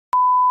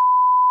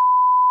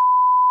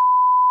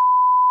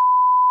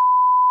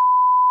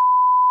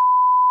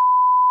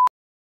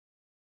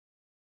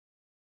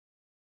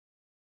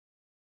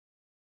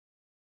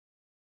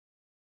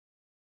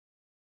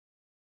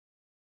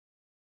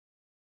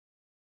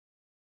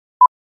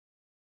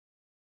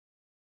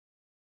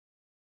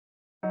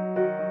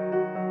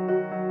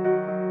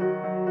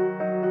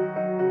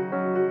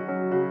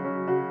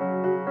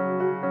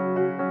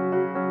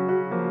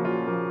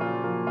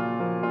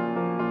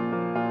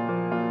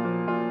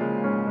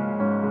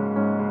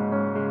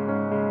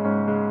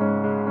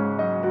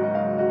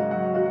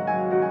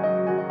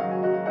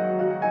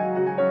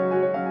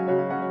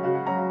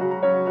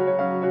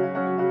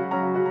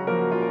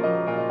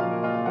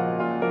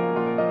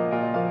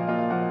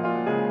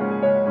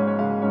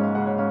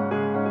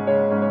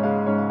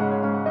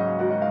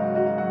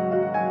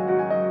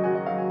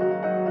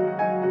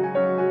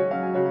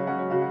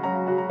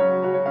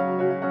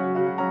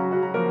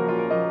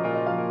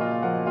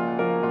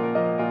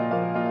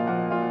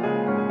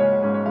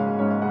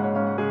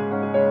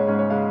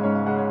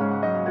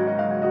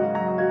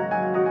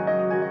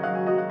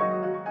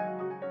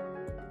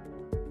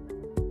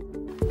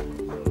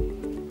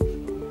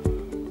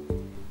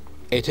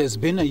It has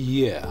been a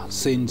year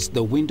since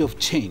the wind of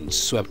change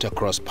swept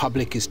across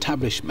public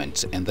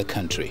establishments in the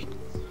country.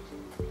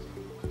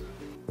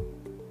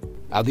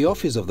 At the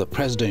office of the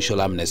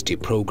Presidential Amnesty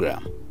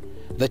Program,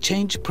 the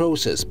change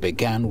process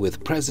began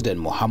with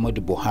President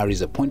Muhammadu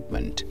Buhari's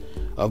appointment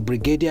of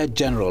Brigadier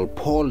General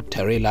Paul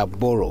Terela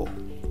Boroh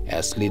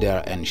as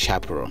leader and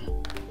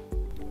chaperone.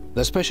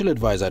 The special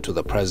advisor to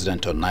the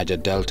President on Niger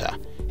Delta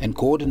and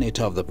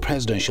coordinator of the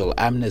Presidential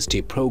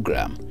Amnesty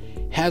Program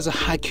has a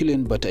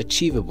Herculean but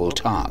achievable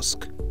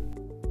task.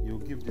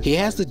 He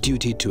has the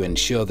duty to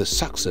ensure the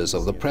success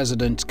of the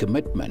President's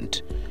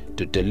commitment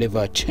to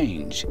deliver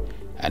change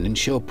and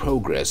ensure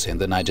progress in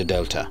the Niger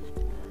Delta.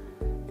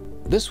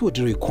 This would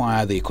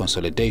require the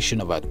consolidation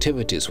of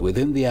activities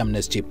within the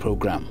Amnesty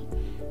Program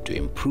to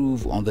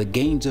improve on the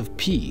gains of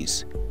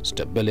peace,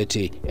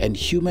 stability, and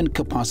human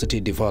capacity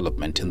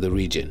development in the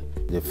region.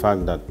 The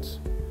fact that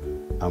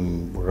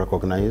I'm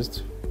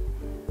recognized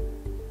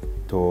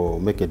to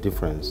make a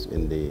difference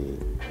in the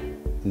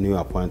new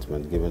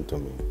appointment given to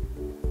me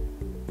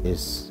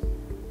is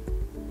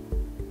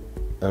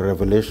a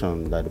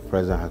revelation that the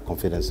President has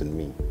confidence in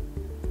me.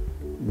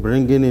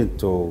 Bringing it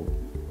to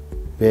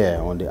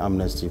bear on the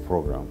Amnesty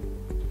Program.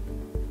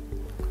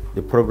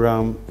 The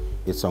program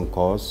is on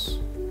course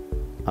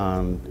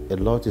and a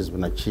lot has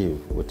been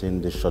achieved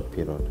within this short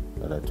period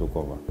that I took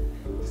over.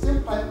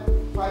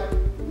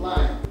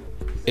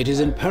 It is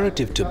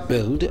imperative to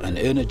build and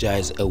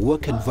energize a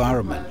work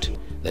environment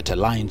that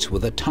aligns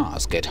with the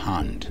task at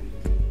hand.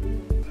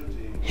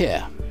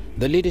 Here,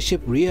 the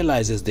leadership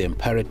realizes the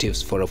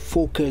imperatives for a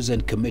focused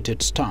and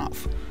committed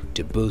staff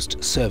to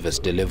boost service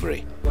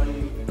delivery.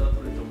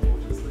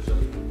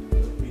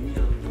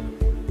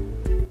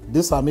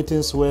 These are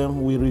meetings where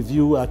we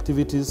review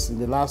activities in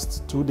the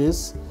last 2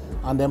 days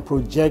and then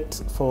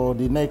project for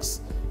the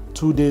next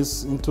 2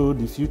 days into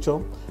the future,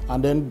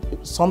 and then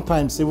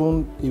sometimes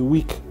even a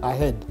week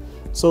ahead.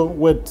 So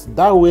with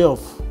that way of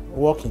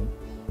working,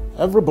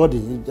 everybody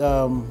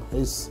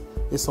is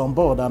on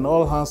board and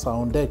all hands are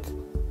on deck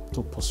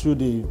to pursue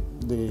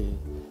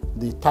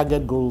the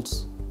target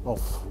goals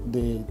of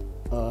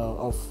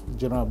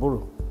General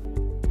Boroh.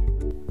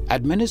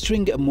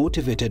 Administering a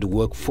motivated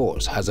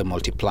workforce has a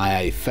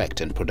multiplier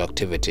effect in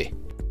productivity.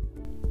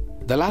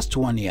 The last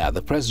 1 year,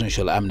 the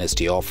Presidential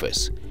Amnesty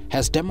Office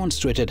has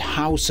demonstrated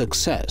how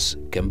success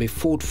can be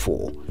fought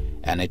for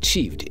and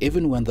achieved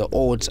even when the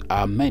odds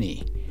are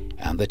many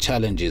and the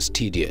challenge is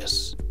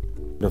tedious.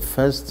 The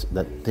first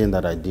thing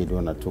that I did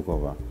when I took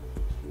over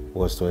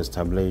was to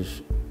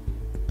establish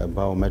a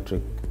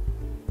biometric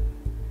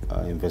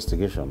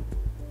investigation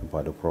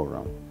about the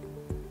program.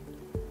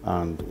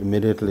 And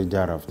immediately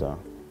thereafter,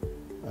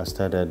 I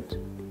started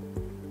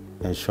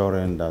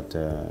ensuring that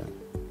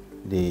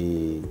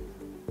the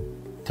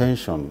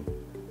tension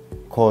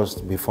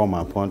caused before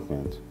my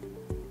appointment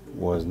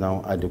was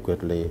now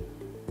adequately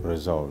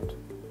resolved.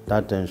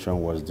 That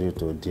tension was due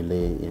to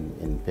delay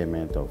in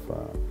payment of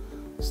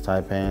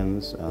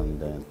stipends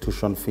and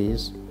tuition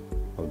fees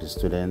of the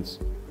students,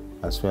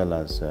 as well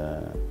as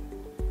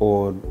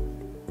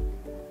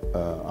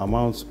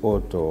amounts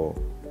owed to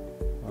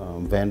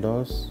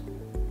vendors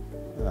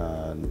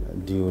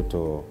due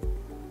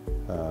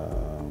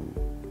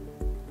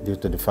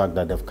to the fact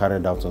that they've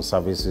carried out some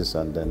services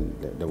and then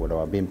they would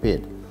have been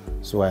paid.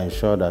 So I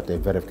ensured that a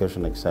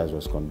verification exercise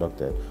was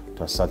conducted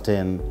to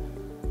ascertain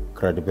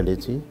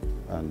credibility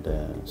and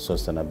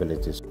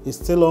sustainability. It's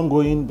still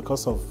ongoing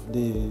because of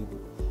the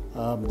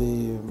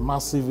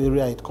massive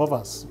area it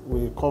covers.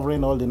 We're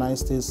covering all the 9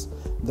 states.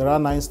 There are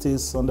 9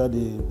 states under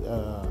the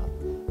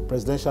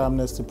Presidential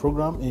Amnesty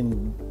Program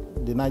in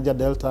the Niger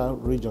Delta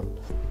region.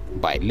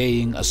 By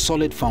laying a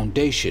solid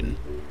foundation,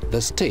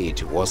 the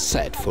stage was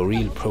set for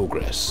real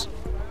progress.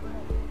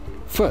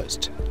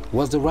 First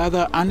was the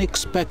rather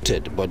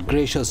unexpected but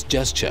gracious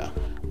gesture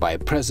by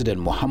President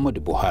Muhammadu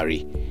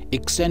Buhari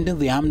extending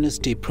the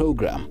amnesty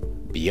program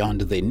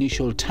beyond the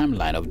initial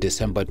timeline of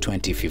December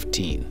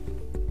 2015.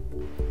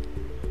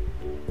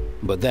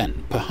 But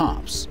then,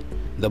 perhaps,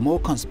 the more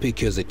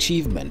conspicuous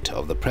achievement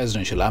of the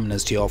Presidential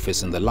Amnesty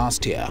Office in the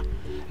last year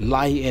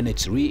lie in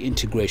its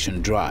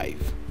reintegration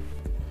drive.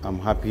 I'm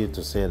happy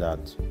to say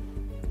that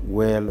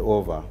well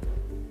over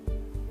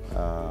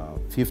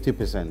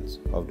 50%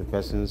 of the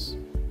persons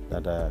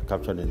that are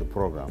captured in the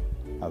program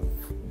have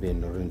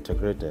been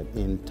reintegrated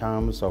in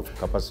terms of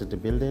capacity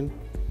building,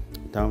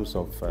 in terms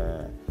of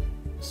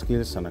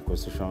skills and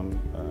acquisition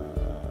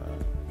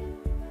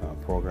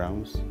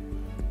programs,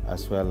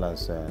 as well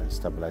as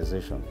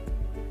stabilization.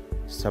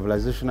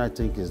 Stabilization, I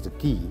think, is the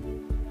key,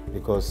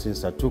 because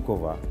since I took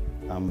over,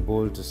 I'm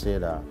bold to say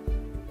that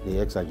the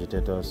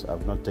ex-agitators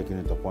have not taken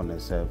it upon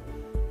themselves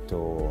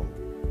to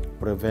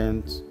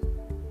prevent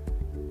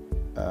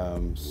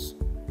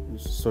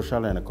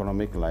social and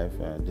economic life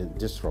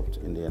disrupt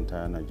in the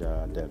entire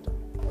Niger Delta.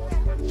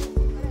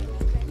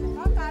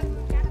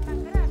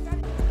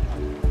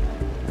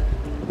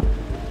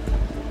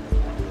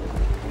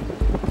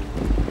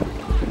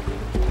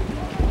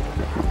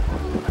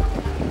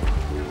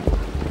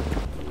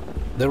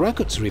 The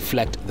records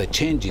reflect the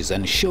changes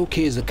and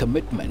showcase a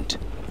commitment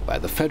by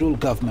the federal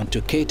government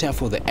to cater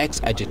for the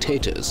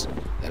ex-agitators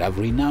that have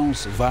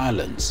renounced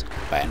violence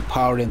by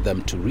empowering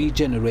them to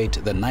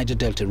regenerate the Niger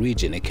Delta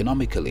region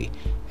economically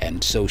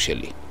and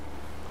socially.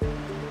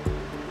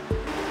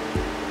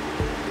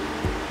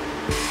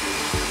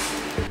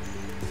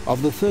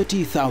 Of the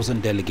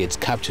 30,000 delegates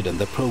captured in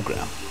the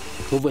program,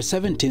 over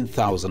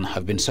 17,000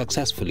 have been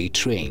successfully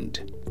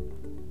trained.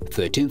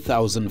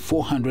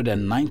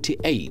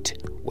 13,498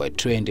 were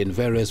trained in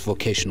various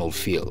vocational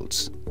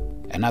fields.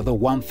 Another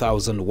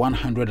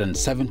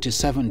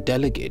 1,177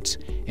 delegates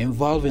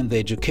involved in the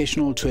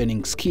educational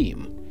training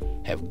scheme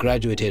have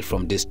graduated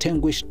from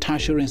distinguished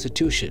tertiary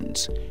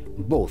institutions,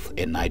 both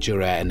in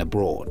Nigeria and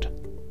abroad.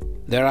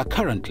 There are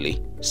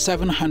currently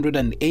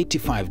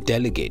 785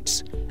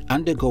 delegates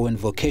undergoing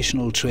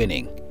vocational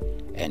training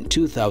and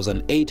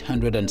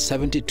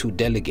 2,872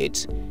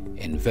 delegates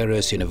in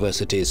various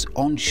universities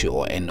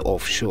onshore and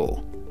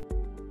offshore.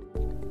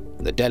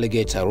 The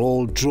delegates are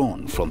all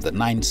drawn from the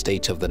 9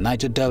 states of the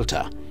Niger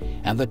Delta,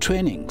 and the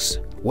trainings,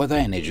 whether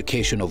in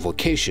education or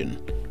vocation,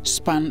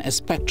 span a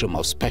spectrum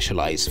of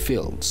specialized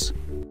fields.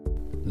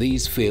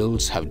 These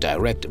fields have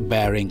direct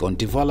bearing on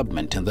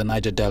development in the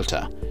Niger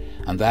Delta,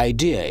 and the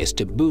idea is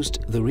to boost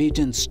the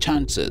region's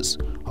chances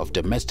of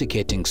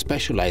domesticating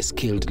specialized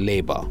skilled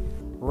labor.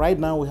 Right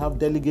now we have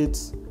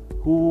delegates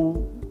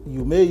who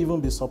you may even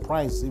be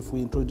surprised if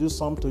we introduce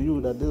some to you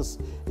that this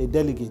is a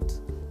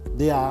delegate.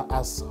 They are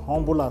as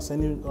humble as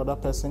any other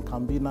person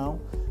can be now.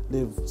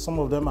 Some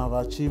of them have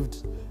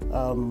achieved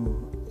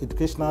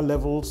educational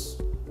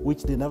levels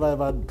which they never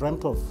ever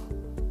dreamt of.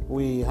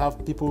 We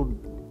have people,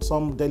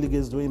 some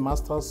delegates doing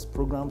master's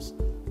programs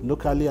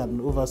locally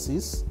and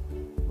overseas.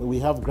 We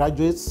have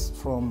graduates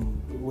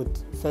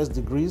with first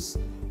degrees.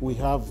 We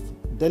have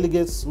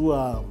delegates who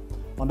are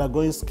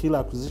undergoing skill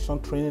acquisition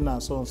training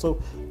and so on.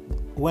 So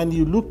when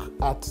you look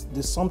at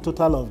the sum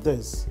total of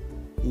this,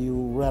 you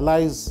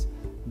realize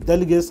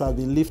delegates have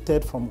been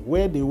lifted from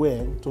where they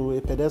were to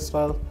a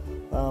pedestal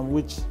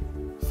which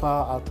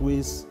far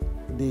outweighs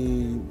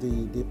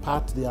the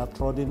path they have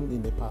trodden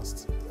in the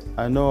past.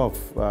 I know of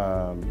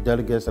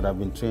delegates that have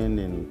been trained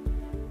in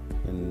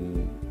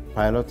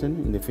piloting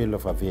in the field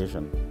of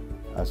aviation,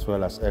 as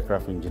well as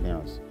aircraft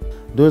engineers.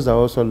 Those are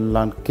also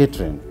learned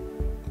catering,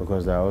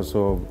 because they're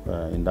also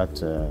in that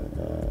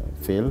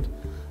field.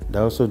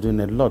 They're also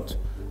doing a lot.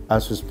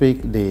 As we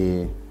speak,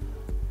 the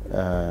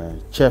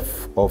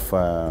chef of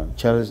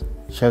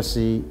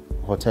Chelsea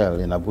Hotel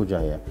in Abuja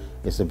here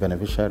is a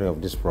beneficiary of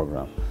this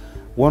program.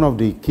 One of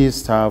the key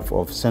staff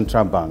of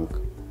Central Bank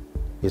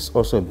is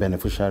also a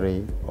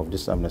beneficiary of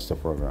this Amnesty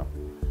program.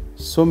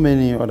 So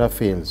many other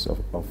fields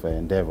of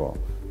endeavor,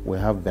 we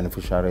have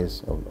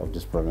beneficiaries of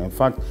this program. In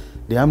fact,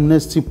 the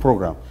Amnesty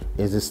program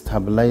is a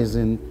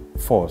stabilizing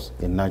force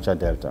in Niger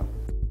Delta.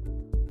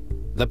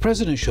 The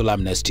Presidential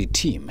Amnesty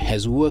team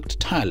has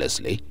worked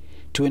tirelessly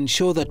to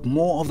ensure that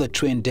more of the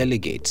trained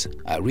delegates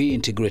are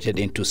reintegrated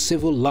into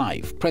civil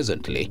life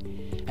presently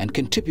and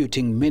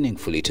contributing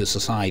meaningfully to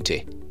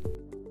society.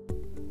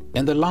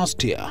 In the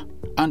last year,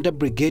 under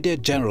Brigadier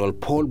General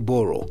Paul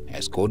Boroh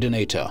as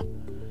coordinator,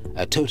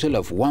 a total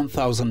of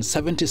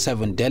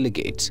 1,077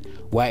 delegates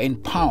were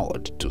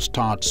empowered to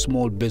start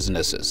small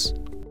businesses.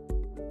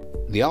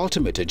 The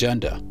ultimate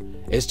agenda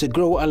is to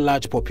grow a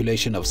large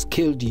population of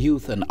skilled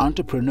youth and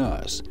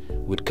entrepreneurs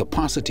with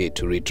capacity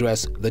to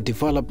redress the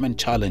development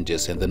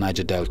challenges in the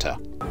Niger Delta.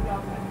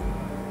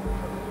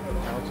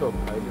 What's up?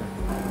 How you doing?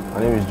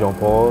 My name is John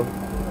Paul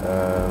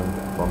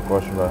from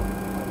Cross River.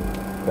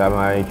 Yeah,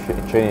 my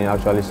training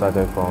actually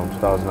started from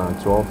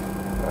 2012.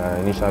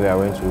 Initially, I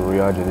went to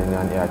Royal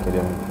Jordanian Air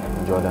Academy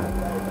in Jordan,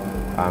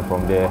 and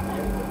from there,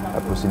 I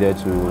proceeded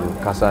to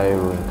Casa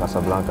Aero in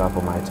Casablanca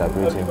for my type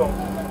rating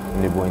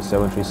in the Boeing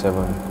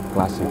 737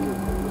 Classic.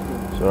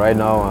 So right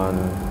now,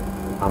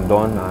 I'm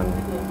done, and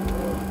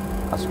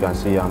as you can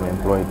see, I'm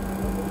employed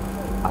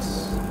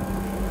as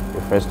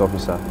a first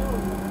officer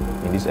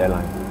in this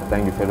airline.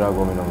 Thank the federal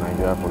government of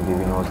Nigeria for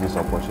giving us this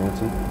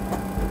opportunity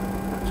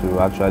to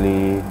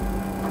actually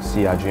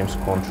see our dreams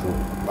come true.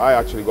 I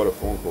actually got a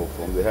phone call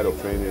from the head of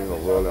training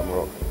of Royal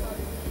Emirate,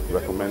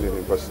 recommending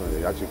him personally.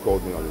 He actually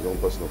called me on his own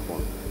personal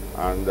phone,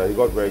 and he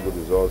got very good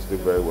results, did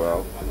very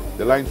well.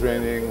 The line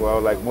training, well,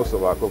 like most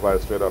of our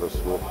co-pilots straight out of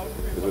school,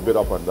 is a bit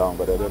up and down,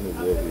 but at the end of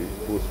the day, he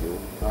pulls through,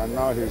 and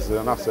now he's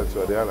an asset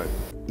to the airline.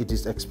 It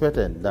is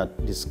expected that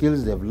the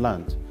skills they've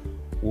learned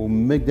will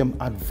make them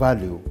add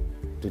value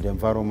to the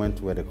environment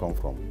where they come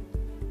from.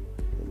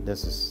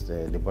 This is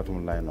the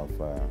bottom line of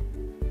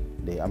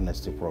the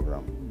Amnesty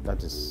program.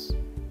 That is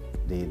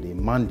the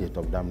mandate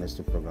of the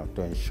Amnesty program,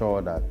 to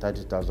ensure that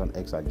 30,000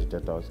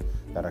 ex-agitators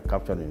that are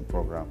captured in the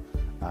program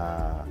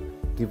are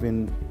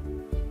given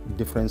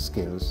different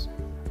skills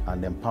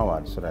and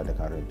empowered so that they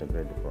can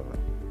reintegrate the program.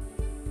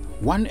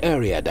 One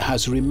area that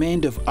has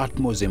remained of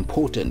utmost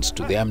importance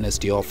to the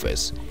Amnesty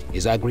Office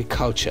is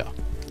agriculture.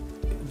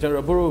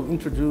 General Boroh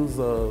introduced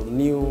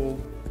new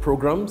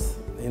programs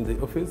in the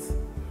office.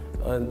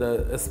 and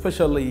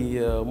especially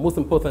most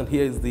important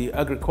here is the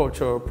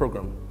agriculture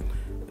program.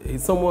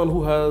 He's someone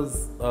who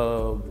has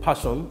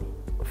passion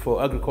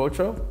for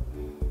agriculture,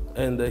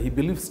 and he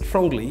believes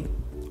strongly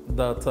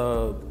that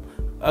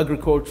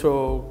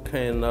agriculture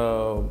can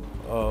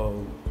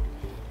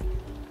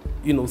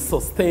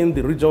sustain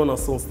the region and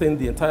sustain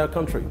the entire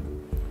country.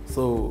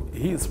 So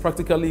he is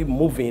practically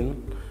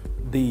moving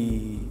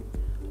the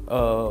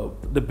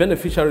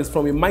beneficiaries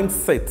from a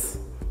mindset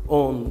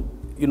on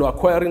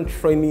acquiring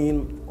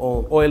training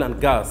on oil and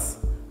gas.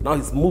 Now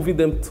he's moving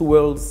them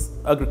towards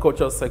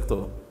agriculture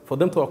sector for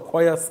them to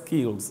acquire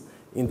skills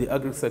in the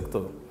agri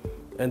sector.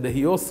 And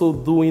he also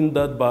doing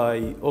that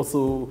by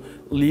also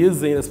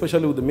liaising,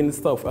 especially with the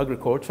Minister of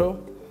Agriculture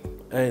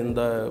and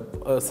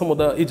some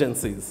other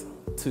agencies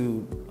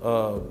to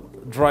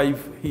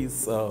drive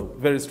his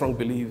very strong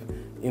belief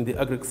in the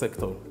agri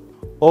sector.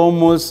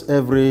 Almost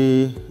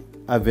every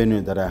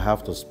avenue that I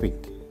have to speak,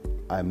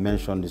 I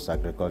mention this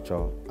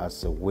agriculture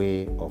as a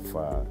way of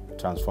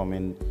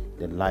transforming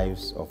the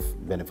lives of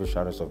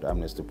beneficiaries of the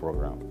Amnesty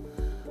program.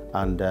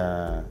 And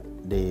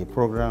the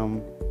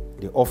program,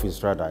 the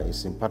office rather,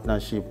 is in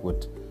partnership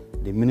with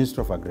the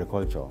Ministry of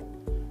Agriculture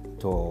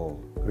to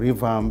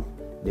revamp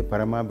the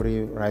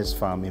Paramabri rice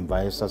farm in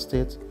Bayelsa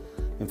State.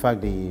 In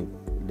fact, the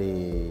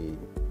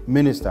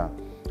minister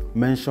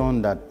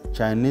mentioned that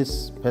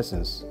Chinese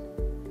persons,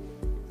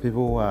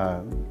 people who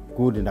are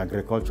good in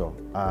agriculture,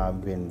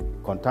 have been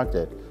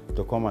contacted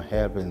to come and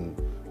help in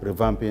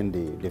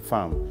revamping the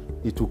farm.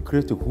 It will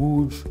create a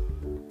huge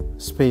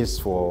space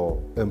for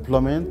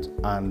employment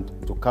and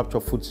to capture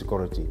food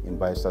security in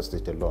Bayelsa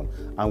State alone.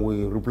 And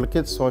we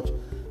replicate such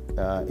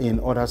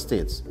in other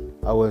states.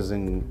 I was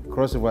in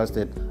Cross River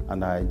State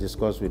and I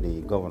discussed with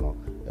the governor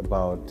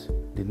about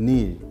the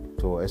need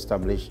to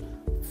establish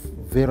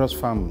various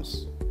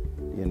farms,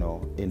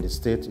 in the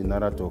state in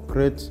order to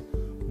create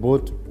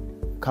both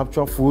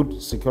capture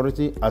food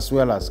security as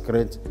well as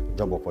create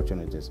job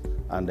opportunities.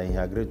 And then he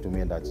agreed to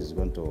me that he's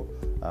going to,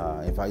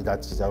 in fact, that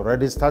it's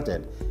already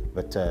started,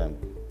 but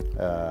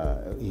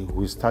he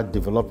will start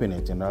developing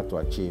it in order to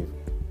achieve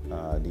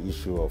the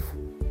issue of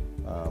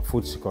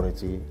food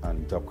security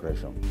and job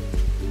creation.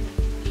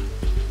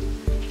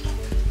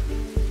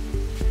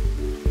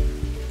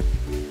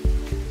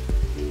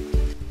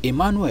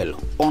 Emmanuel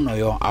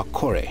Onoyo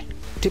Akore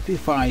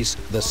typifies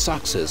the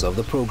success of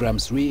the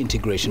program's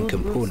reintegration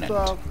component.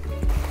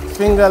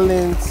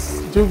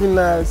 Fingerlings,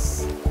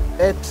 juveniles,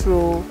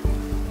 hetero,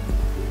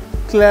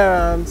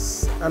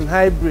 clearance, and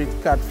hybrid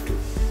catfish.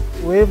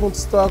 We even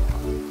stock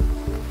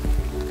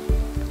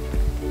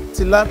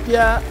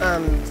tilapia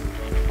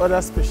and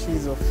other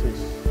species of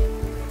fish.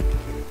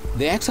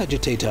 The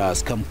ex-agitator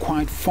has come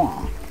quite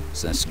far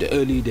since the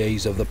early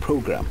days of the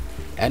program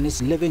and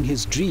is living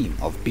his dream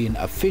of being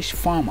a fish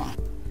farmer,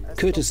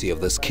 courtesy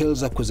of the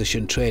skills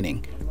acquisition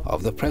training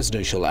of the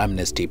Presidential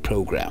Amnesty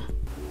program.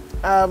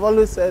 I've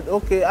always said,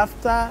 okay,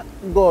 after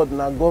God,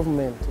 now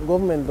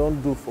government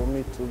don't do for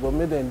me too, but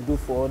may them do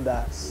for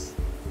others.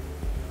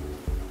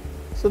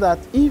 So that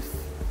if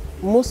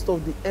most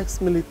of the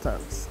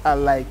ex-militants are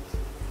like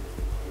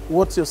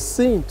what you're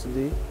saying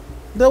today,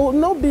 there will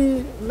not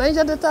be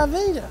Niger Delta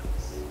Avengers.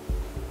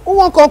 Who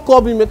won't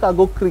call me, make I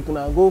go creek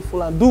now, go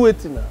full and do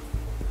it now.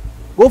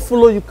 Go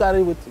follow you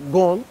carry with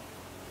gun.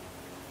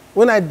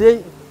 When I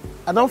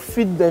don't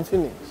feed them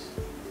finish.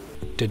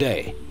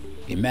 Today,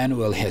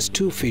 Emmanuel has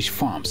 2 fish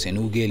farms in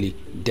Ughelli,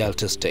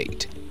 Delta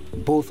State,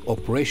 both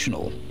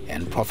operational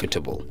and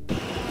profitable.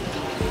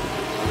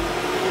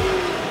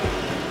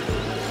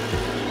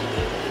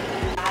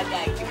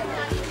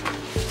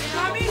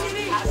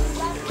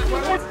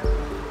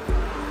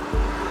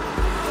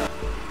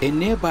 In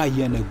nearby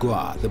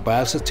Yenagoa, the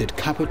Bayelsa State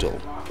capital,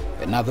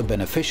 another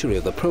beneficiary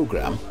of the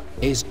program,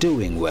 is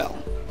doing well.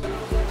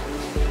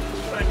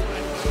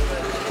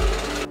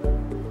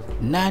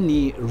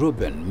 Nani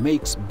Ruben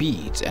makes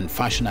beads and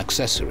fashion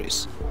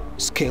accessories,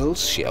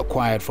 skills she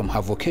acquired from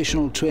her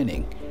vocational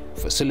training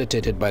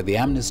facilitated by the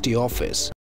Amnesty Office.